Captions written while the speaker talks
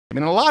I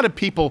mean, a lot of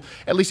people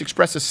at least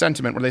express a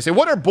sentiment where they say,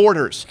 what are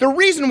borders? The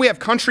reason we have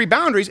country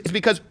boundaries is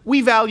because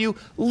we value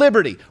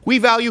liberty. We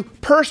value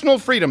personal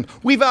freedom.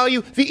 We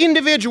value the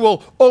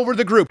individual over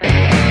the group.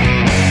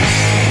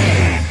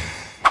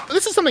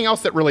 This is something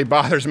else that really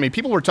bothers me.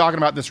 People were talking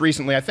about this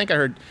recently. I think I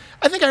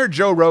heard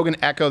Joe Rogan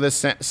echo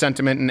this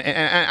sentiment,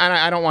 and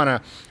I don't want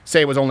to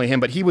say it was only him,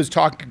 but he was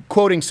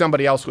quoting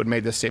somebody else who had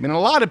made this statement. And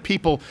a lot of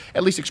people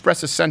at least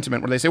express a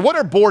sentiment where they say, what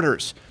are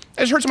borders?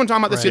 I just heard someone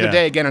talking about this the other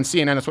day again on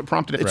CNN. That's what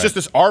prompted it. It's just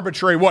this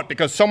arbitrary what?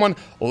 Because someone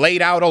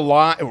laid out a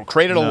line, or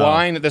created a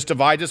line that this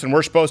divides us, and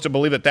we're supposed to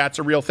believe that that's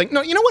a real thing.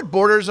 No, you know what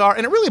borders are?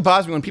 And it really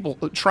bothers me when people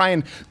try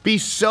and be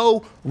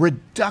so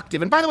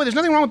reductive. And by the way, there's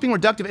nothing wrong with being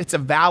reductive. It's a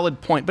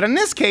valid point. But in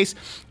this case,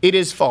 it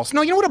is false.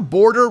 No, you know what a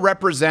border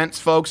represents,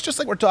 folks? Just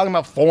like we're talking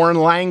about foreign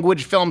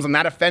language films and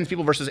that offends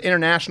people versus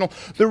international.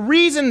 The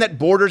reason that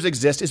borders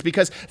exist is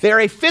because they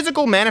are a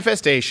physical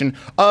manifestation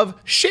of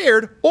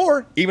shared,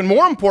 or even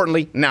more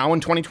importantly, now in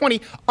 2020,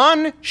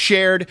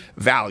 unshared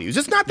values.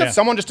 It's not that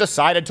someone just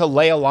decided to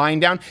lay a line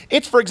down.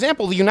 It's, for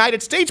example, the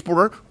United States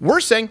border.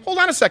 We're saying, hold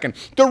on a second.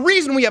 The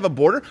reason we have a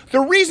border, the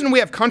reason we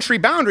have country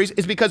boundaries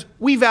is because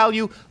we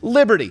value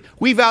liberty.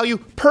 We value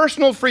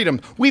personal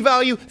freedom. We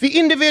value the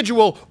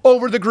individual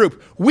over the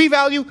group. We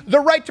value the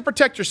right to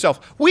protect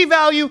yourself. We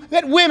value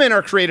that women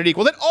are created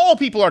equal, that all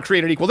people are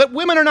created equal, that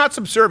women are not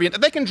subservient,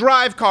 that they can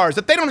drive cars,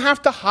 that they don't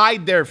have to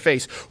hide their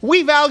face.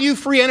 We value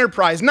free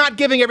enterprise, not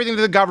giving everything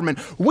to the government.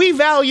 We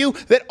value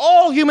that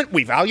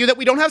we value that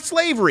we don't have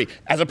slavery,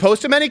 as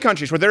opposed to many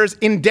countries where there is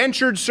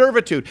indentured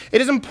servitude. It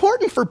is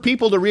important for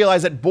people to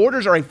realize that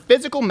borders are a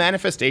physical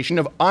manifestation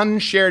of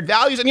unshared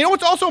values. And you know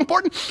what's also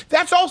important?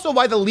 That's also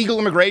why the legal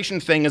immigration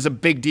thing is a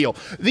big deal.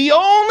 The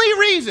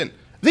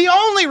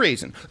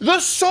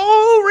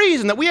sole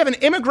reason that we have an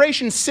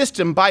immigration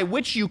system by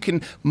which you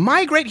can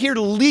migrate here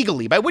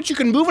legally, by which you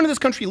can move into this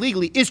country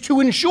legally, is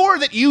to ensure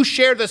that you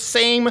share the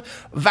same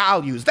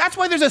values. That's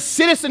why there's a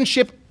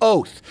citizenship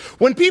oath.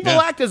 When people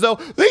act as though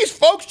these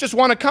folks just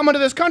want to come into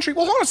this country,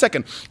 well, hold on a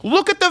second.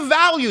 Look at the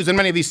values in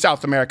many of these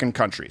South American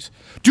countries.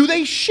 Do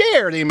they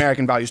share the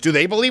American values? Do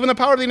they believe in the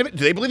power of the individual?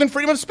 Do they believe in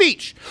freedom of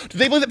speech? Do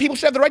they believe that people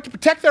should have the right to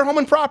protect their home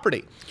and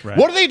property?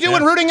 What do they do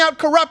in rooting out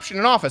corruption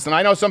in office? And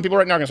I know some people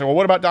right now are going to say, well,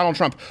 what about Donald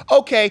Trump?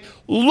 Okay,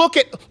 look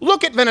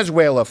at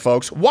Venezuela,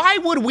 folks. Why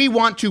would we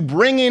want to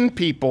bring in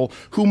people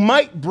who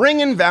might bring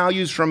in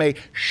values from a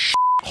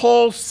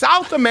whole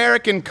South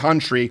American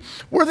country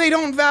where they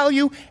don't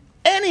value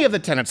any of the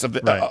tenets of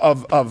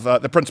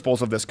the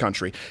principles of this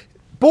country?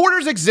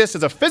 Borders exist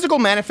as a physical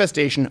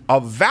manifestation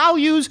of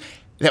values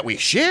that we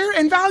share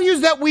and values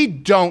that we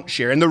don't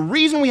share. And the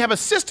reason we have a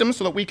system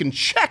so that we can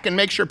check and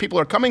make sure people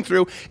are coming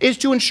through is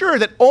to ensure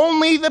that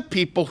only the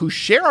people who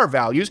share our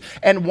values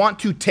and want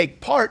to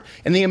take part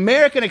in the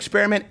American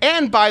experiment,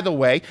 and by the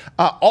way,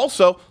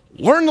 also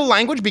learn the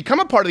language,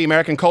 become a part of the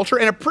American culture,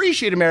 and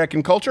appreciate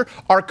American culture,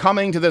 are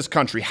coming to this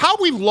country. How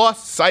we've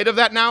lost sight of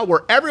that now,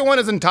 where everyone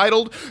is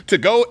entitled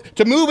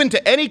to move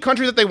into any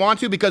country that they want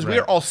to because we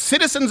are all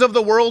citizens of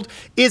the world,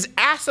 is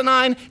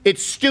asinine,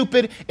 it's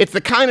stupid, it's the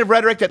kind of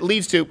rhetoric that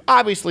leads to,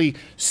 obviously,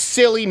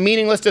 silly,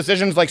 meaningless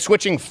decisions like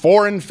switching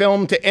foreign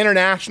film to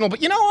international.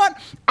 But you know what?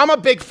 I'm a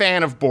big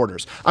fan of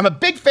borders. I'm a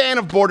big fan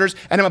of borders,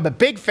 and I'm a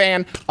big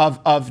fan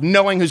of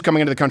knowing who's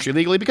coming into the country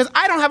legally, because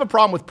I don't have a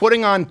problem with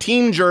putting on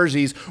team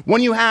jerseys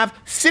when you have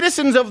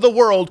citizens of the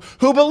world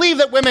who believe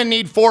that women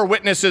need 4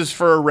 witnesses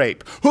for a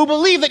rape, who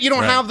believe that you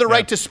don't have the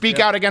right to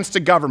speak out against the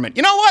government.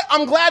 You know what?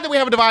 I'm glad that we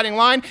have a dividing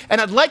line, and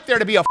I'd like there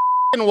to be a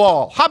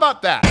wall. How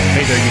about that?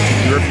 Hey there,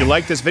 YouTube viewer. If you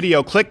like this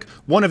video, click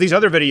one of these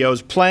other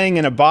videos playing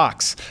in a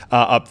box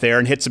up there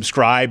and hit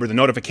subscribe, or the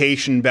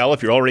notification bell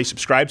if you're already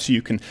subscribed, so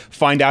you can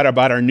find out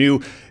about our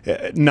new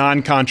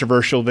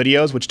non-controversial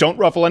videos, which don't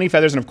ruffle any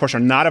feathers and of course are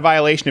not a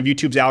violation of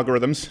YouTube's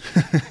algorithms.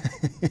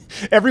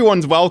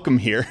 Everyone's welcome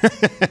here.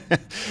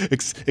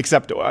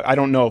 Except I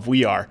don't know if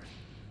we are,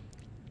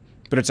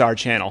 but it's our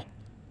channel.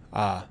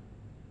 I'm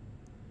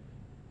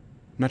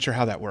not sure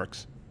how that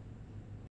works.